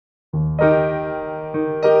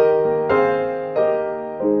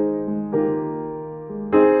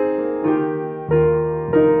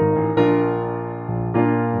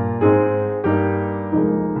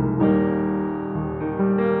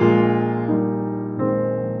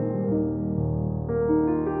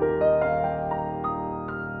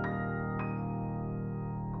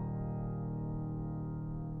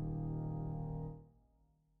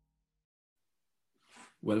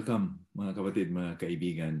Welcome mga kapatid, mga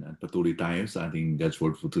kaibigan, at patuloy tayo sa ating God's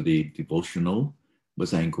Word for Today devotional.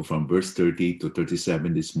 Basahin ko from verse 30 to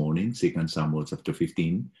 37 this morning, 2 Samuel chapter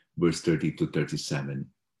 15, verse 30 to 37.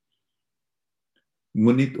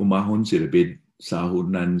 Ngunit umahon si David sa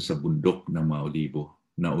ahunan sa bundok ng mga olibo,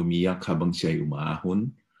 na umiyak habang siya'y umaahon.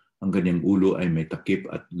 Ang kanyang ulo ay may takip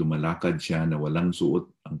at lumalakad siya na walang suot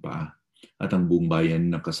ang paa, at ang buong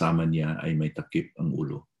bayan na kasama niya ay may takip ang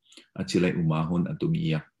ulo. At sila'y umahon at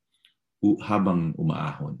umiiyak habang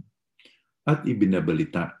umaahon. At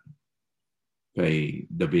ibinabalita kay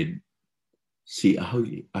David, si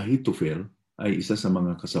Ahitofel ay isa sa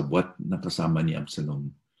mga kasabwat na kasama ni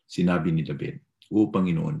Absalom. Sinabi ni David, "O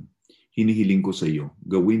Panginoon, hinihiling ko sa iyo,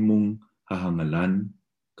 gawin mong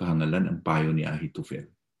kahangalan ang payo ni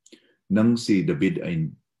Ahitofel." Nang si David ay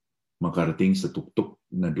makarating sa tuktok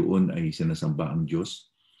na doon ay sinasamba ang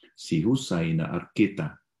Diyos, si Husay na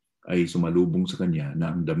arkita ay sumalubong sa kanya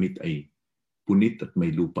na ang damit ay punit at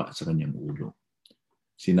may lupa sa kanyang ulo.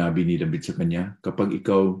 Sinabi ni David sa kanya, "Kapag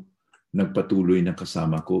ikaw nagpatuloy na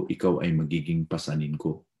kasama ko, ikaw ay magiging pasanin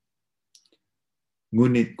ko.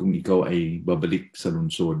 Ngunit kung ikaw ay babalik sa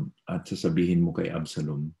lungsod at sasabihin mo kay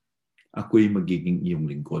Absalom, ako'y magiging iyong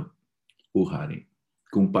lingkod, o hari.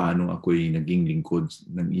 Kung paano ako'y naging lingkod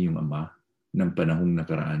ng iyong ama ng panahong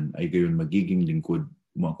nakaraan, ay gayon magiging lingkod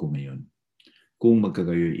mo ako ngayon. Kung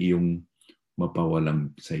magkagayoy iyong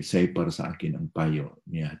mapawalang saysay para sa akin ang payo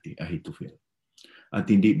ni Ahitofel. At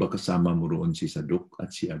hindi ba kasama mo roon si Sadok at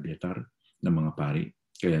si Abiatar na mga pari?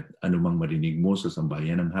 Kaya anumang marinig mo sa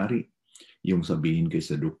sambayan ng hari, yung sabihin kay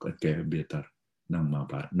Sadok at kay Abiatar na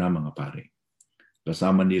mga pari.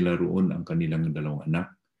 Kasama nila roon ang kanilang dalawang anak,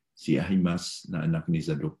 si Ahimaaz na anak ni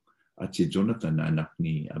Sadok at si Jonathan na anak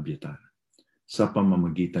ni Abiatar. Sa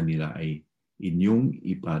pamamagitan nila ay inyong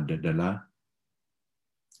ipadadala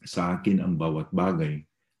sa akin ang bawat bagay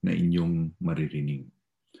na inyong maririnig.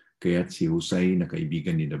 Kaya't si Husay na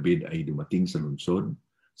kaibigan ni David ay dumating sa lungsod,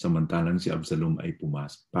 samantalang si Absalom ay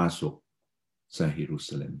pasok sa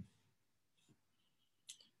Jerusalem.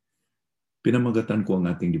 Pinamagatan ko ang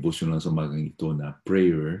ating devotional sa umagang ito na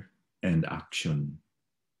prayer and action,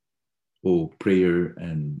 o prayer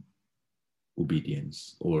and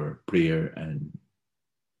obedience, or prayer and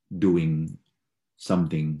doing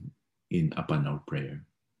something upon our prayer.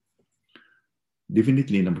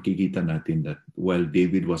 Definitely na makikita natin that while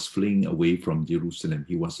David was fleeing away from Jerusalem,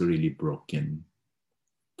 he was really broken.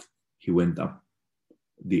 He went up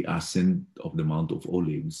the ascent of the Mount of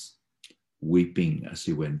Olives, weeping as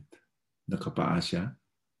he went. Nakapaa siya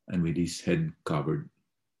and with his head covered.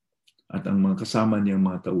 At ang mga kasama niyang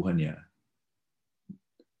mga tauhan niya,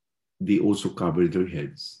 they also covered their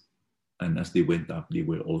heads. And as they went up, they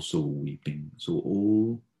were also weeping. So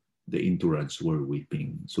all the entourage were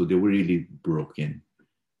weeping. So they were really broken.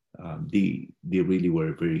 They really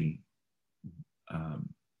were very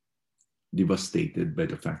devastated by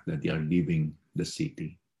the fact that they are leaving the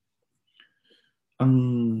city.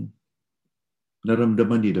 Ang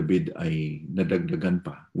naramdaman ni David ay nadagdagan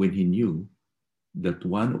pa when he knew that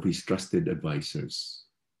one of his trusted advisors,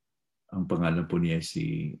 ang pangalan po niya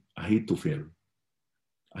si Ahitofel,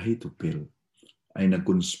 ay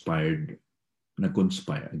nag-conspire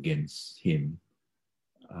against him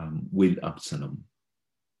with Absalom.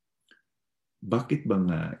 Bakit ba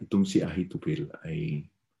nga itong si Ahitofel ay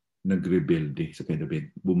nagrebelde sa kay David,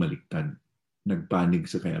 bumaliktad, nagpanig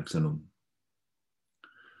sa kay Absalom?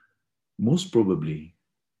 Most probably,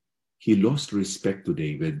 he lost respect to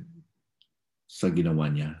David sa ginawa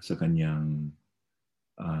niya, sa kanyang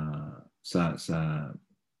sa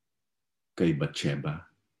kay Bathsheba.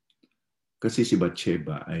 Kasi si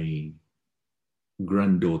Bathsheba ay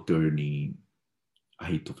granddaughter ni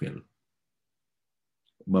Ahitofel.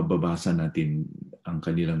 Mababasa natin ang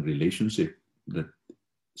kanilang relationship that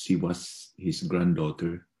she was his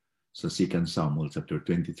granddaughter sa 2 Samuel chapter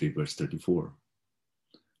 23 verse 34.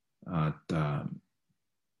 At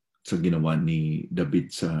sa ginawa ni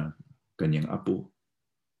David sa kanyang apo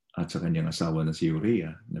at sa kanyang asawa na si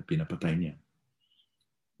Uriah na pinapatay niya.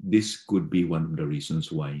 This could be one of the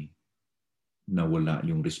reasons why nawala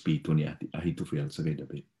yung respeto ni Ahitofel sa kay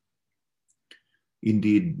David.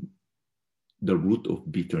 Indeed, the root of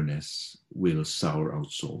bitterness will sour out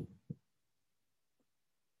soul.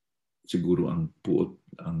 Siguro ang puot,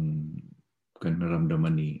 ang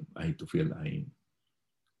naramdaman ni Ahitofel ay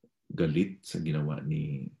galit sa ginawa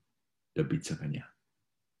ni David sa kanya,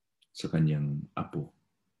 sa kanyang apo.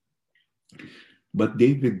 But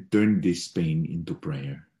David turned this pain into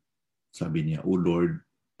prayer. Sabi niya, "O Lord,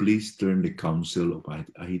 please turn the counsel of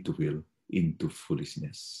Ahitofel into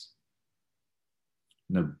foolishness."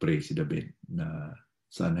 Nag-pray si David na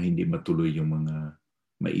Sana hindi matuloy yung mga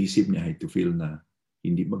maisip ni Ahithophel na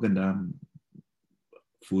hindi maganda,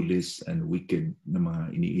 foolish and wicked na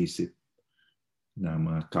mga iniisip na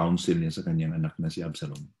mga counsel niya sa kanyang anak na si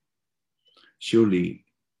Absalom. Surely,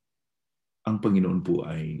 ang Panginoon po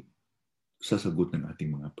ay sasagot ng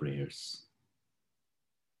ating mga prayers.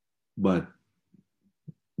 But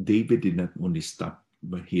David did not only stop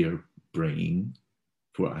by here praying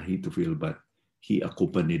for Ahithophel, but he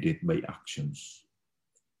accompanied it by actions.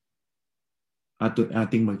 At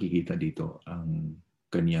ating makikita dito ang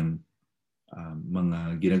kanyang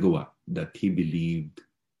mga ginagawa that he believed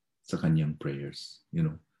sa kanyang prayers. You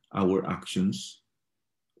know, our actions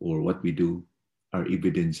or what we do are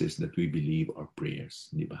evidences that we believe our prayers,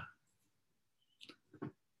 di ba?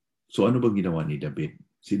 So ano ba ginawa ni David?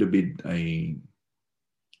 Si David ay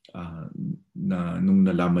nung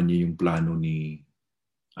nalaman niya yung plano ni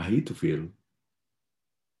Ahithophel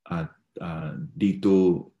at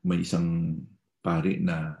dito may isang pare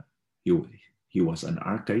na he was an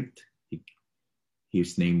Archite.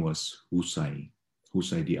 His name was Husai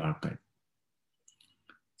the Archite.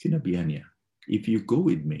 Sinabihan niya, if you go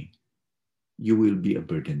with me, you will be a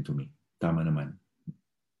burden to me. Tama naman.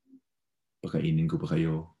 Pakainin ko pa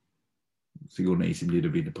kayo. Siguro naisip ni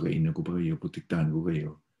David na pakainin ko pa kayo, protektahan ko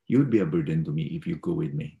kayo. You will be a burden to me if you go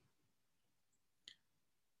with me.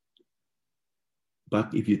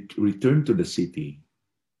 But if you return to the city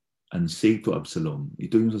and say to Absalom,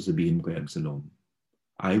 ito yung sasabihin mo kay Absalom,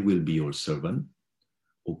 I will be your servant,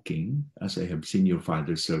 O king, as I have seen your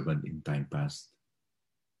father's servant in time past.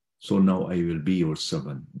 So now I will be your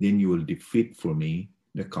servant. Then you will defeat for me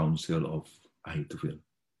the counsel of Ahithophel.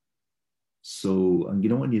 So ang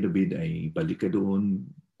ginawa ni David ay balik ka doon,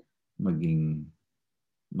 maging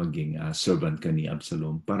servant ka ni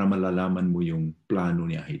Absalom para malalaman mo yung plano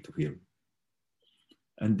ni Ahithophel.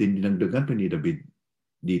 And then dinagdagan pa ni David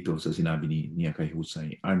dito sa sinabi niya kay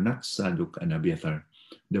Husay, are not Zadok and Abiathar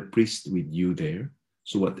the priest with you there?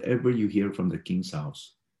 So whatever you hear from the king's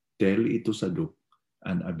house, tell it to Zadok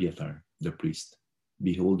and Abiathar the priest.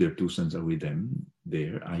 Behold, their two sons are with them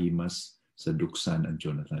there, Ahimaaz, Zadok's son, and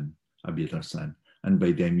Jonathan, Abiathar's son. And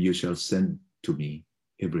by them you shall send to me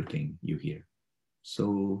everything you hear.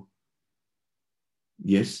 So,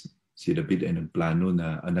 yes, si David ay nagplano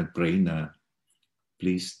na, nagpray na,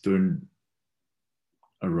 please turn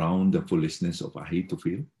around the foolishness of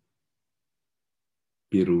Ahithophel.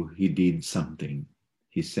 Pero he did something.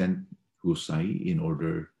 He sent Husay in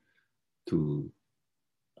order to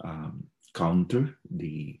counter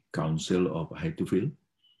the counsel of Ahithophel,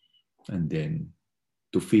 and then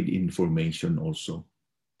to feed information also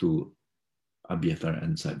to Abiathar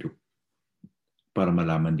and Zadok para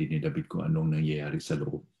malaman din ni David kung anong nangyayari sa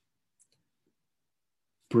loob.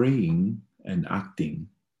 Praying and acting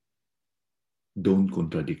don't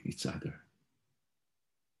contradict each other.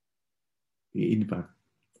 In fact,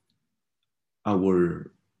 our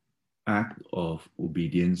act of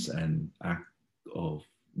obedience and act of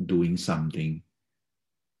doing something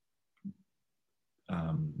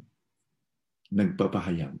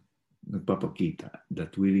nagpapakita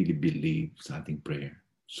that we really believe sa ating prayer.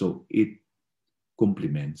 So it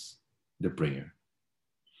complements the prayer.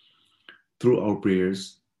 Through our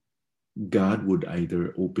prayers, God would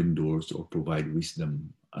either open doors or provide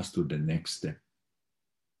wisdom as to the next step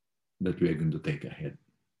that we are going to take ahead.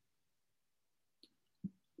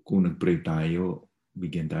 Kung nagpray tayo,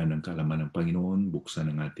 bigyan tayo ng kaalaman ng Panginoon, buksan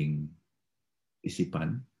ang ating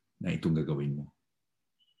isipan na itong gagawin mo.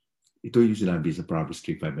 Ito yung sinabi sa Proverbs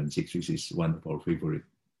 3, 5, and 6, which is one of our favorite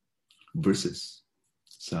verses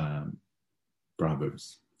sa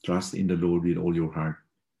Proverbs. Trust in the Lord with all your heart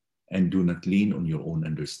and do not lean on your own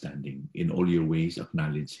understanding. In all your ways,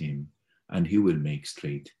 acknowledge Him and He will make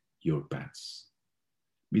straight your paths.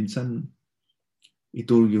 Minsan,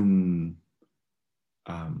 ito yung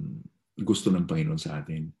gusto ng Panginoon sa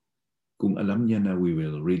atin. Kung alam niya na we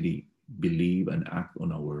will really believe and act on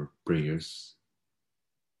our prayers,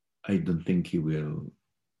 I don't think He will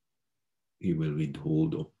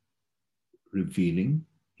withhold of revealing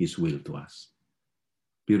His will to us.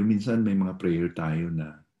 Pero minsan may mga prayer tayo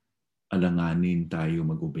na alanganin tayo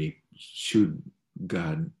mag-obey should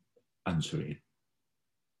God answer it.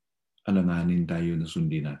 Alanganin tayo na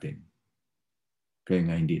sundin natin. Kaya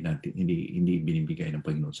nga hindi binibigay ng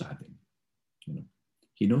Panginoon sa atin. You know?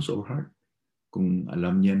 He knows our heart. Kung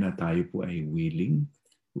alam niya na tayo po ay willing,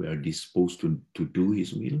 we are disposed to do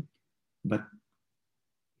His will, but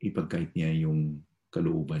ipagkait niya yung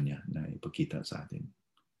kalooban niya na ipakita sa atin.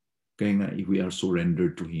 Kaya nga, if we are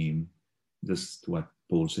surrendered to Him, that's what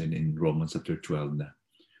Paul said in Romans chapter 12, na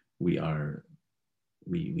we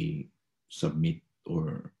submit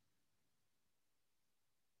or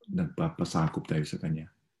nagpapasakop tayo sa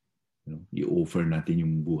Kanya. I-offer natin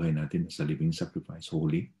yung buhay natin as a living sacrifice,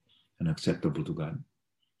 holy and acceptable to God.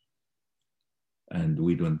 And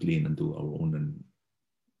we don't lean into our own,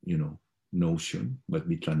 notion, but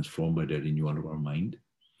be transformed by the renewal of our mind.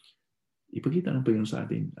 Ipakita ng Panginoon sa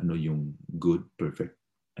atin ano yung good, perfect,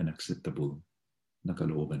 and acceptable na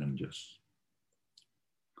kalooban ng Diyos.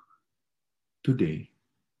 Today,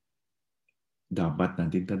 dapat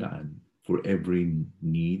natin tandaan for every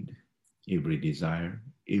need, every desire,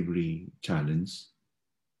 every challenge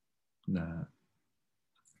na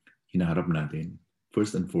hinaharap natin,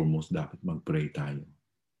 first and foremost, dapat mag-pray tayo.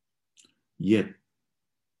 Yet,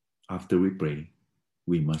 after we pray,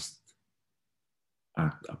 we must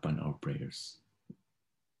act upon our prayers.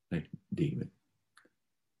 Like David.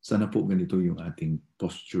 Sana po ganito yung ating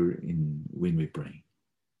posture when we pray.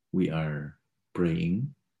 We are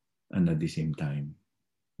praying, and at the same time,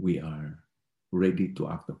 we are ready to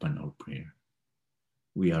act upon our prayer.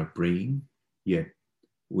 We are praying, yet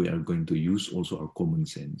we are going to use also our common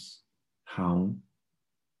sense, how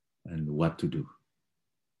and what to do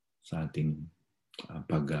sa ating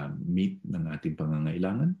pag-meet ng ating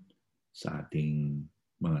pangangailangan, sa ating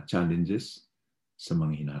mga challenges, sa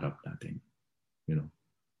mga hinaharap natin.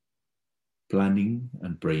 Planning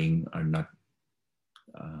and praying are not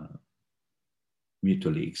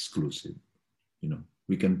mutually exclusive.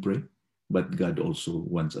 We can pray, but God also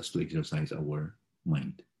wants us to exercise our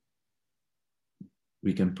mind.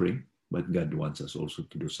 We can pray, but God wants us also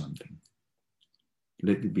to do something.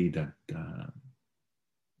 Let it be that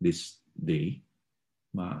this day,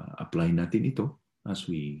 ma-apply natin ito as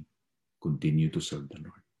we continue to serve the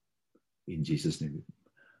Lord. In Jesus' name,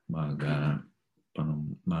 mag-pray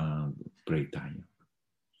tayo.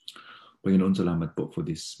 Panginoon, salamat po for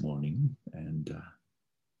this morning, and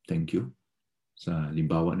thank you sa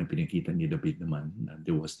limbawa na pinakita ni David naman na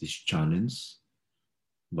there was this challenge,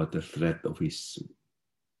 but the threat of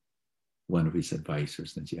one of his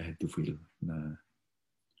advisors na siya had to feel na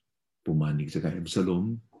pumanig sa kay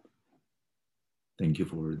Absalom. Thank you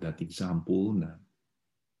for that example na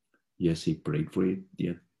yes, he prayed for it,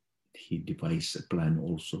 yet he devised a plan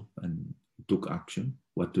also and took action,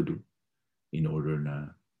 what to do in order na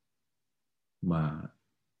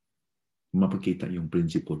mapakita yung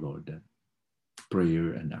principle, Lord, that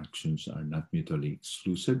prayer and actions are not mutually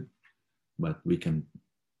exclusive, but we can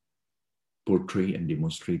portray and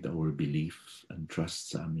demonstrate our belief and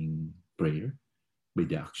trust sa aming prayer by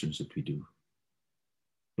the actions that we do.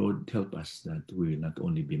 Lord, help us that we will not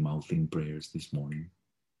only be mouthing prayers this morning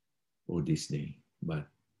or this day, but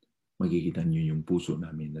makikita niyo yung puso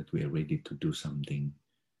namin that we are ready to do something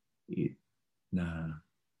na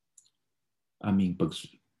aming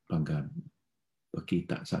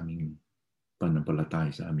pagkita sa aming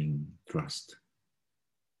panampalataya, sa aming trust.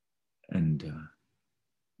 And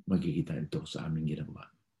magkikita ito sa aming ginagawa.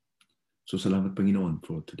 So salamat, Panginoon,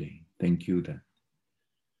 for today. Thank you that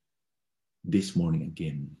this morning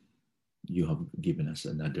again, you have given us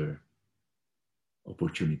another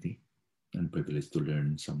opportunity and privilege to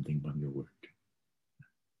learn something from your word.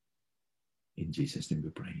 In Jesus' name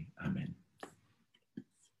we pray. Amen.